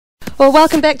Well,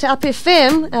 welcome back to Up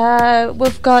FM.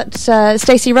 We've got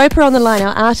Stacey Roper on the line,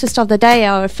 our artist of the day,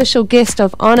 our official guest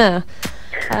of honour.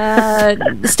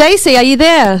 Stacey, are you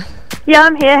there? Yeah,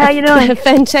 I'm here. How are you doing?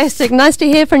 Fantastic. Nice to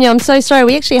hear from you. I'm so sorry.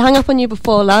 We actually hung up on you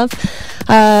before, love.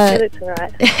 Yeah, that's all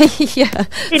right. Yeah.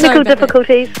 Technical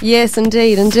difficulties. Yes,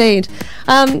 indeed.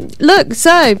 Look,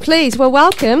 so please, well,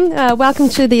 welcome. Welcome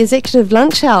to the Executive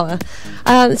Lunch Hour.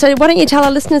 So why don't you tell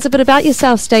our listeners a bit about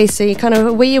yourself, Stacey, kind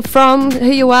of where you're from, who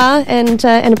you are, and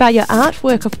about your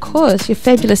artwork, of course, your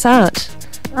fabulous art.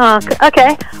 Oh,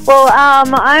 okay. Well,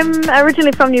 I'm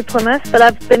originally from New Plymouth, but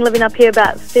I've been living up here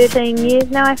about 13 years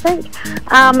now, I think.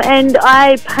 And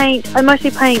I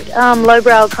mostly paint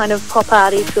lowbrow kind of pop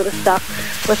arty sort of stuff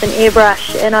with an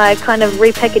airbrush, and I kind of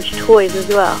repackage toys as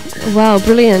well. Wow,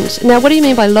 brilliant. Now, what do you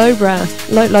mean by lowbrow?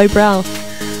 Lowbrow?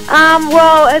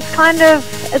 Well, it's kind of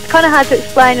hard to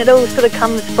explain. It all sort of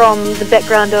comes from the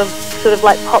background of sort of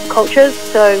like pop cultures,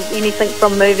 so anything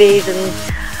from movies and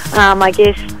I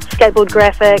guess skateboard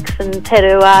graphics and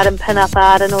tattoo art and pin-up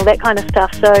art and all that kind of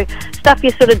stuff. So stuff you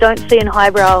sort of don't see in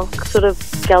highbrow sort of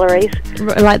galleries.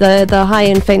 Like the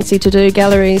high-end fancy to-do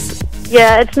galleries.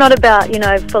 Yeah, it's not about,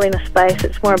 filling a space.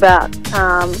 It's more about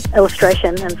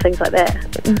illustration and things like that.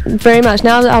 Very much.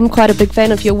 Now, I'm quite a big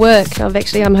fan of your work.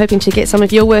 I'm hoping to get some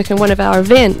of your work in one of our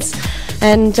events.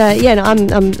 And I'm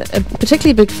a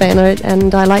particularly big fan of it,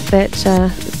 and I like that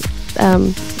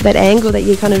angle that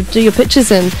you kind of do your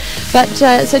pictures in. But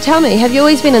so tell me, have you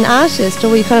always been an artist, or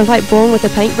were you kind of like born with a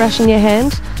paintbrush in your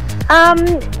hand?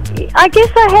 I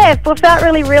guess I have, without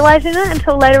really realising it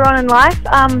until later on in life.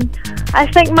 I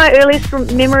think my earliest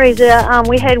memories are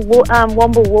we had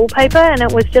Womble wallpaper, and it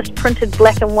was just printed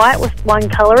black and white with one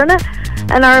colour in it.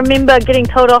 And I remember getting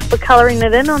told off for colouring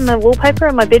it in on the wallpaper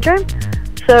in my bedroom.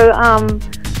 So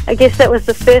I guess that was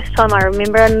the first time I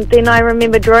remember. And then I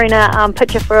remember drawing a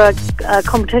picture for a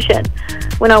competition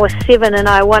when I was 7, and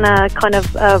I won a kind of,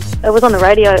 it was on the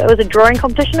radio, it was a drawing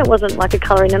competition, it wasn't like a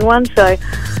colouring in one, so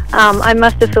I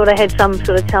must have thought I had some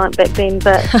sort of talent back then,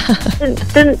 but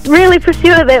didn't really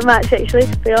pursue it that much actually,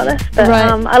 to be honest. But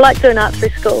right. I liked doing art through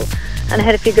school, and I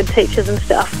had a few good teachers and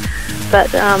stuff,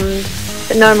 but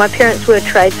no, my parents were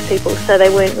tradespeople, so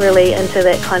they weren't really into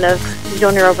that kind of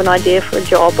genre of an idea for a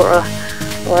job or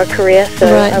a career,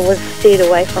 so right. I was steered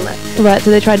away from it. Right, so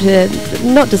they tried to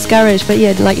not discourage, but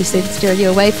yeah, like you said, steer you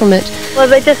away from it. Well,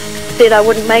 they just said I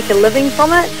wouldn't make a living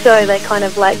from it, so they kind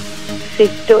of like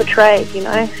said do a trade,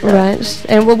 So. Right,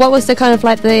 and well, what was the kind of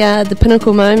like the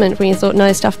pinnacle moment when you thought,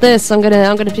 no, stuff this, I'm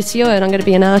gonna pursue it, I'm gonna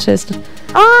be an artist?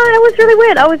 Oh, it was really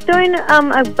weird. I was doing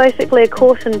basically a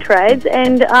course in trades,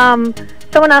 and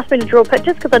someone asked me to draw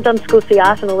pictures because I'd done school C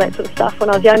art and all that sort of stuff when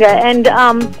I was younger,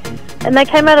 and they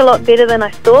came out a lot better than I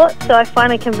thought, so I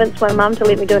finally convinced my mum to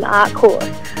let me do an art course.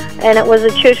 And it was a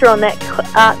tutor on that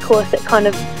art course that kind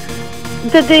of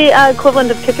did the equivalent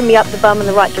of kicking me up the bum in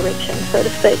the right direction, so to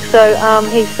speak. So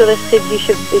he sort of said, you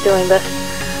should be doing this,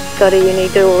 go to uni,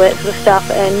 do all that sort of stuff,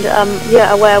 and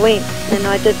away I went. And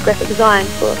I did graphic design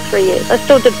for 3 years. I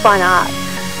still did fine art,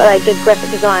 but I did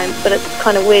graphic design, but it's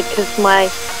kind of weird because my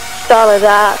style of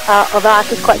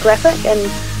art is quite graphic, and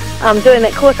doing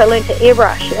that course I learned to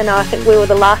airbrush, and I think we were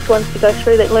the last ones to go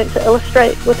through that learned to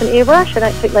illustrate with an airbrush. I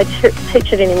don't think they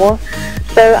teach it anymore.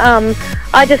 So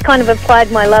I just kind of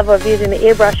applied my love of using the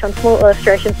airbrush on small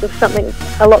illustrations with something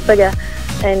a lot bigger.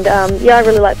 And I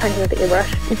really like painting with the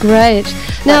airbrush. Great.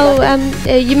 Now,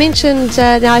 you mentioned,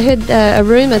 now I heard a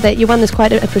rumour that you won this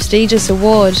quite a prestigious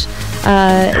award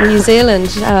in New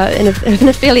Zealand in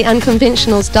a fairly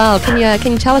unconventional style.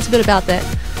 Can you tell us a bit about that?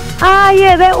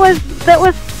 Yeah, that was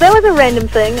a random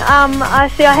thing. I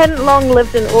hadn't long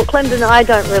lived in Auckland, and I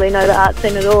don't really know the art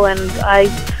scene at all, and I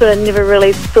sort of never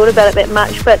really thought about it that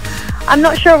much. But I'm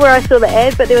not sure where I saw the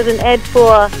ad, but there was an ad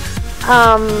for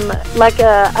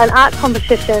an art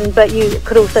competition, but you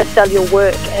could also sell your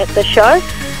work at the show.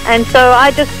 And so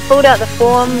I just filled out the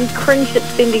form, cringed at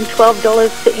spending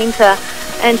 $12 to enter,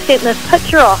 and sent this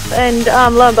picture off. And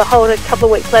lo and behold, a couple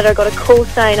of weeks later I got a call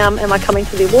saying, am I coming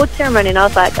to the award ceremony? And I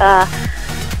was like,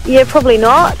 yeah, probably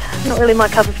not really my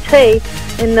cup of tea.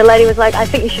 And the lady was like, I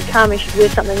think you should come, you should wear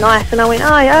something nice. And I went,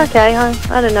 oh yeah, okay,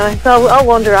 I don't know, so I'll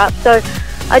wander up. So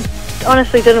I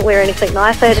honestly didn't wear anything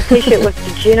nice. I had a t-shirt with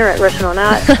degenerate written on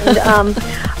it, and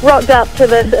rocked up to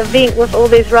this event with all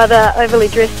these rather overly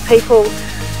dressed people.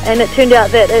 And it turned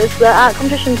out that the art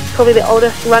competition is probably the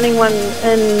oldest running one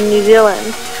in New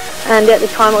Zealand, and at the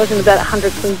time it was in about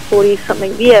 140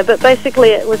 something year. But basically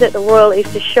it was at the Royal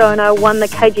Easter Show, and I won the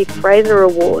KG Fraser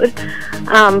Award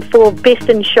for Best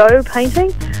in Show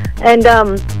painting, and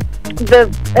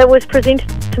it was presented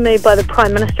to me by the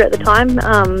Prime Minister at the time,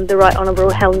 the Right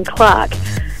Honourable Helen Clark,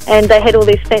 and they had all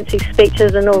these fancy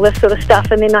speeches and all this sort of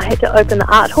stuff, and then I had to open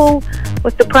the art hall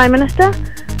with the Prime Minister,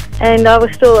 and I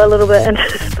was still a little bit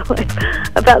interested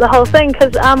about the whole thing,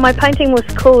 because my painting was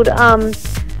called, it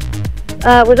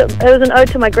was an ode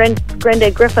to my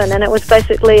granddad Griffin, and it was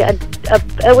basically it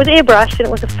was airbrushed, and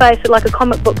it was a face, like a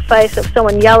comic book face of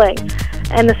someone yelling,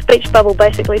 and the speech bubble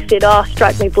basically said, "Oh,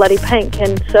 strike me bloody pink,"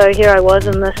 and so here I was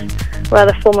in this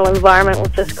rather formal environment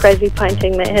with this crazy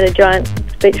painting that had a giant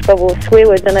speech bubble with swear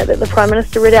words in it that the Prime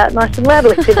Minister read out nice and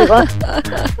loudly to everyone.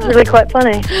 Really quite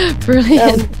funny.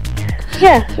 Brilliant.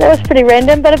 Yeah, that was pretty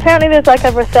random, but apparently there's like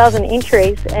over 1,000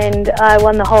 entries, and I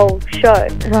won the whole show.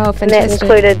 Wow, fantastic. And that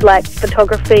included like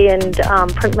photography and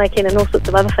printmaking and all sorts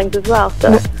of other things as well.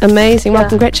 So amazing. Well,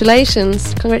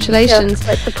 congratulations. Congratulations.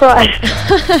 Yeah, surprise.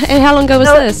 And how long ago was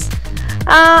this?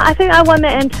 I think I won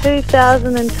that in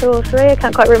 2002 or 3, I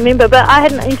can't quite remember, but I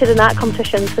hadn't entered an art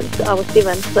competition since I was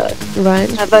 7, so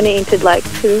I've only entered like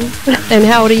 2. And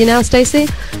how old are you now, Stacey?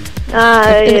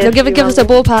 Give us a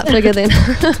ballpark figure then.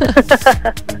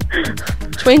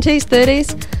 20s,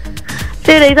 30s?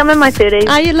 30s, I'm in my 30s.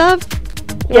 Are you, love?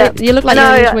 Yeah. You look like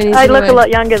you're in your 20s. I look a lot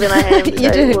younger than I am.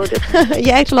 You do.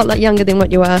 You act a lot younger than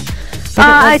what you are.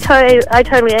 I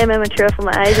totally am immature for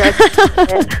my age.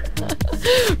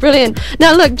 Brilliant.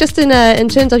 Now, look, just in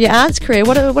terms of your arts career,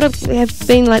 what have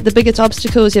been like the biggest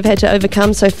obstacles you've had to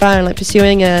overcome so far in like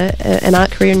pursuing an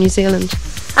art career in New Zealand?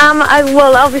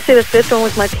 Well, obviously the first one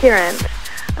was my parents.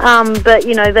 But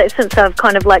you know, that since I've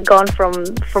kind of like gone from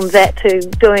that to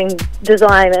doing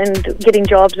design and getting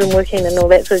jobs and working and all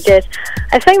that sort of jazz,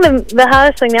 I think the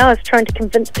hardest thing now is trying to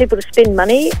convince people to spend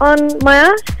money on my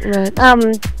art.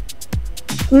 Right.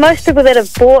 Most people that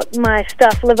have bought my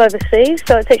stuff live overseas,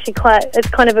 so it's actually it's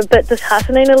kind of a bit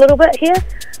disheartening a little bit here.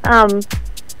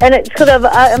 And it's sort of,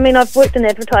 I've worked in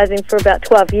advertising for about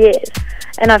 12 years,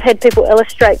 and I've had people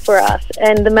illustrate for us,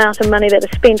 and the amount of money that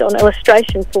is spent on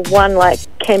illustration for one like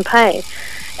campaign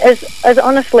is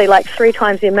honestly like 3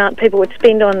 times the amount people would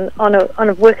spend on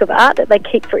a work of art that they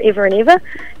keep forever and ever.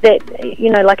 That, you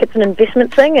know, like it's an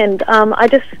investment thing, and I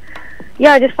just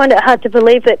find it hard to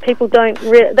believe that people don't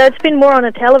they'd spend more on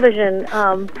a television,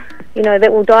 you know,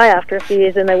 that will die after a few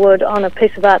years than they would on a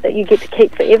piece of art that you get to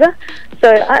keep forever.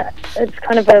 So it's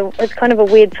kind of a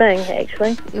weird thing,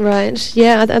 actually. Right.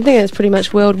 Yeah, I think it's pretty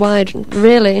much worldwide,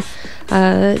 really,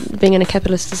 being in a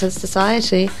capitalist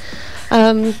society.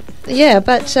 But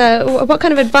what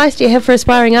kind of advice do you have for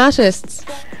aspiring artists?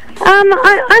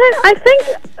 I think,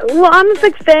 well, I'm a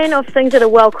big fan of things that are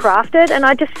well crafted, and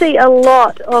I just see a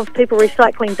lot of people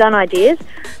recycling done ideas.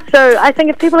 So I think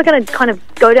if people are going to kind of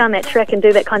go down that track and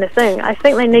do that kind of thing, I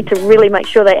think they need to really make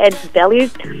sure they add value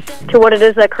to what it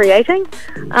is they're creating.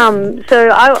 So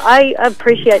I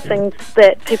appreciate things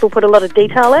that people put a lot of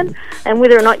detail in, and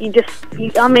whether or not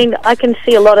I can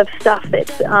see a lot of stuff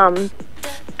that's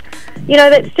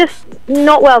that's just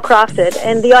not well crafted,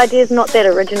 and the idea is not that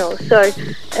original. So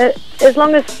as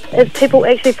long as people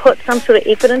actually put some sort of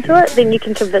effort into it, then you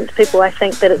can convince people, I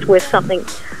think, that it's worth something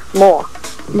more.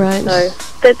 Right.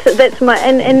 So that's my,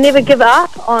 and never give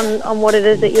up on what it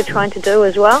is that you're trying to do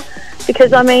as well,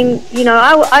 because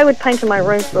I would paint in my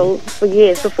room for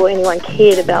years before anyone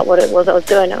cared about what it was I was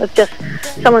doing. It was just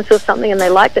someone saw something and they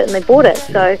liked it and they bought it.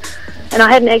 So. And I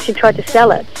hadn't actually tried to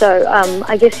sell it, so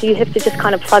I guess you have to just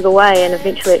kind of plug away, and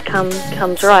eventually it comes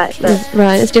right. But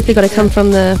right, it's definitely got to come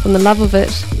from the love of it.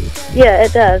 Yeah,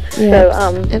 it does. Yeah,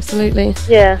 so, absolutely.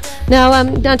 Yeah.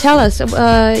 Now tell us,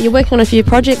 you're working on a few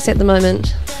projects at the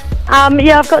moment.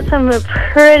 I've got some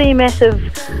pretty massive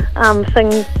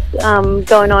things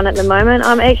going on at the moment.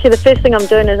 Actually, the first thing I'm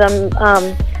doing is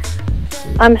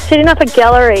I'm setting up a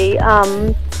gallery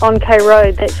on K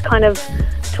Road that's kind of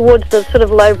towards the sort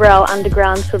of lowbrow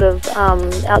underground sort of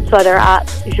outsider art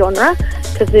genre,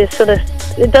 because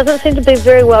it doesn't seem to be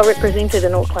very well represented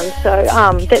in Auckland. So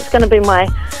that's going to be my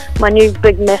new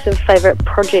big massive favourite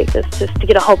project, is just to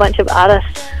get a whole bunch of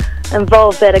artists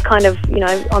involved that are kind of, you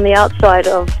know, on the outside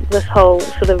of this whole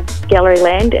sort of gallery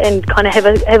land, and kind of have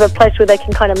a place where they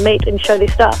can kind of meet and show their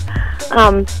stuff.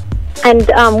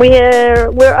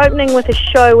 We're opening with a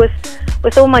show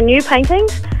with all my new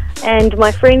paintings and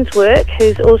my friend's work,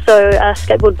 who's also a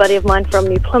skateboard buddy of mine from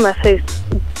New Plymouth, who's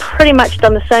pretty much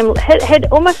done the same, had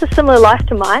almost a similar life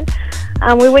to mine.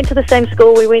 We went to the same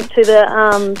school, we went to the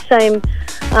same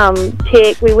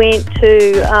tech, we've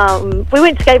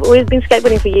been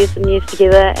skateboarding for years and years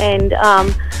together, and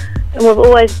we've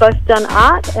always both done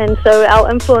art, and so our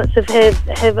influences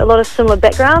have a lot of similar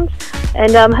backgrounds,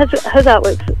 and his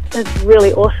artwork is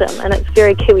really awesome, and it's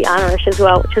very Kiwiana-ish as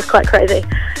well, which is quite crazy.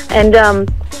 And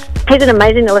he's an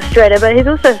amazing illustrator, but he's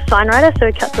also a sign writer, so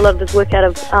he cuts a lot of his work out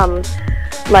of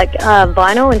like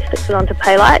vinyl and sticks it onto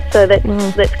paylight. So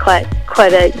that's quite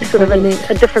a sort of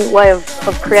a different way of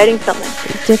creating something.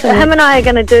 Definitely. So him and I are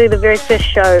going to do the very first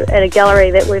show at a gallery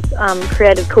that we've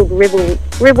created called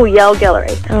Rebel Yell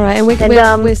Gallery. All right, and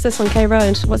where's this on K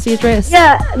Road? What's the address?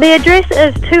 Yeah, the address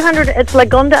is 200. It's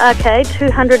Lagonda Arcade,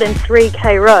 203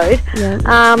 K Road.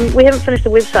 Yeah. We haven't finished the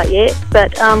website yet,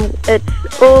 but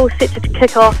it's all set to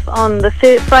kick off on the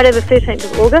Friday the 13th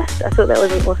of August. I thought that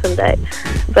was an awesome date.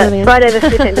 But Brilliant. Friday the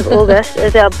 13th of August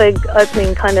is our big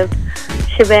opening kind of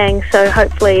shebang. So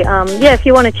hopefully, if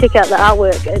you want to check out the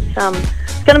artwork,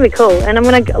 it's going to be cool. And I'm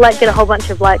going to get a whole bunch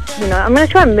of I'm going to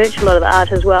try and merch a lot of the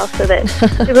art as well, so that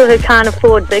people who can't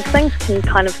afford big things can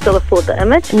kind of still afford the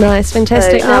image. Nice,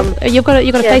 fantastic. So, now, you've got a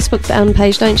Facebook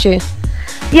page, don't you?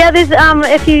 Yeah, there's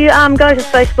if you go to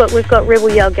Facebook, we've got Rebel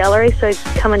Yell Gallery, so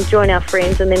come and join our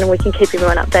friends, and then we can keep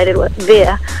everyone updated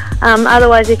there.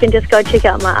 Otherwise, you can just go check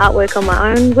out my artwork on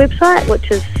my own website,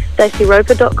 which is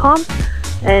staceyroper.com,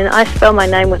 and I spell my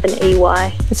name with an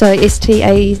EY. So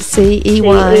STACEY.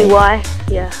 EY,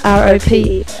 yeah.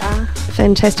 ROPER.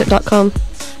 Fantastic.com.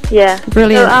 Yeah.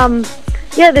 Brilliant.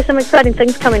 So, there's some exciting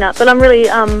things coming up, but I'm really,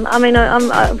 I'm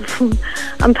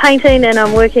painting and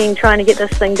I'm working, trying to get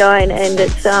this thing going, and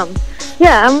it's,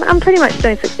 I'm pretty much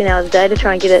doing 16 hours a day to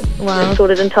try and get it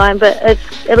sorted in time, but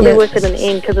it'll be worth it in the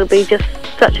end, because it'll be just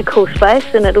such a cool space,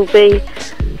 and it'll be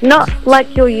not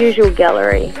like your usual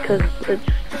gallery, because it's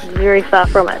very far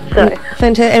from it. So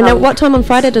fantastic. And at what time on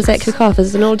Friday does that kick off?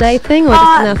 Is it an all-day thing or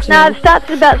just an afternoon? No, it starts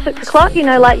at about 6 o'clock,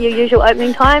 like your usual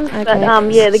opening time. Okay.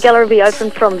 But the gallery will be open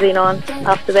from then on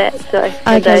after that. So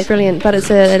okay, brilliant. But it's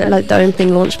like the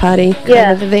openning launch party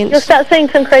kind of event. You'll start seeing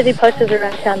some crazy posters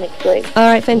around town next week. All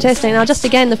right, fantastic. Now, just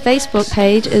again, the Facebook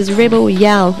page is Rebel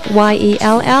Yell,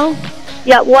 YELL.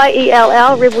 Yeah,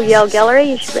 YELL, Rebel Yell Gallery.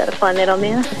 You should be able to find that on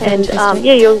there. Fantastic. And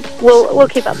we'll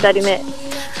keep updating that.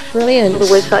 Brilliant. The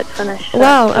website's finished. So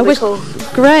wow, cool.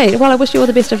 Great. Well, I wish you all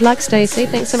the best of luck, Stacey.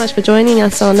 Thanks so much for joining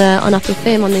us on Up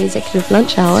FM on the Executive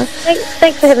Lunch Hour.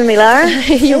 Thanks for having me, Lara.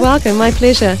 You're welcome. My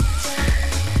pleasure.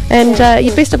 And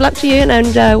best of luck to you,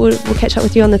 and we'll catch up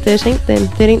with you on the 13th then,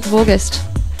 13th of August.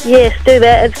 Yes, do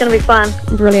that. It's going to be fun.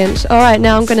 Brilliant. All right,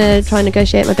 now I'm going to try and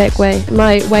negotiate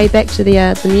my way back to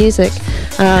the music.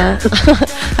 I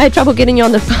had trouble getting you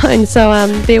on the phone, so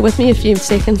bear with me a few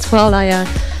seconds while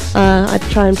I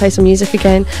try and play some music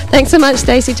again. Thanks so much,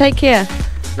 Stacey. Take care.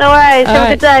 No worries. Have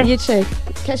a good day. You too.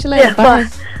 Catch you later. Yeah, bye.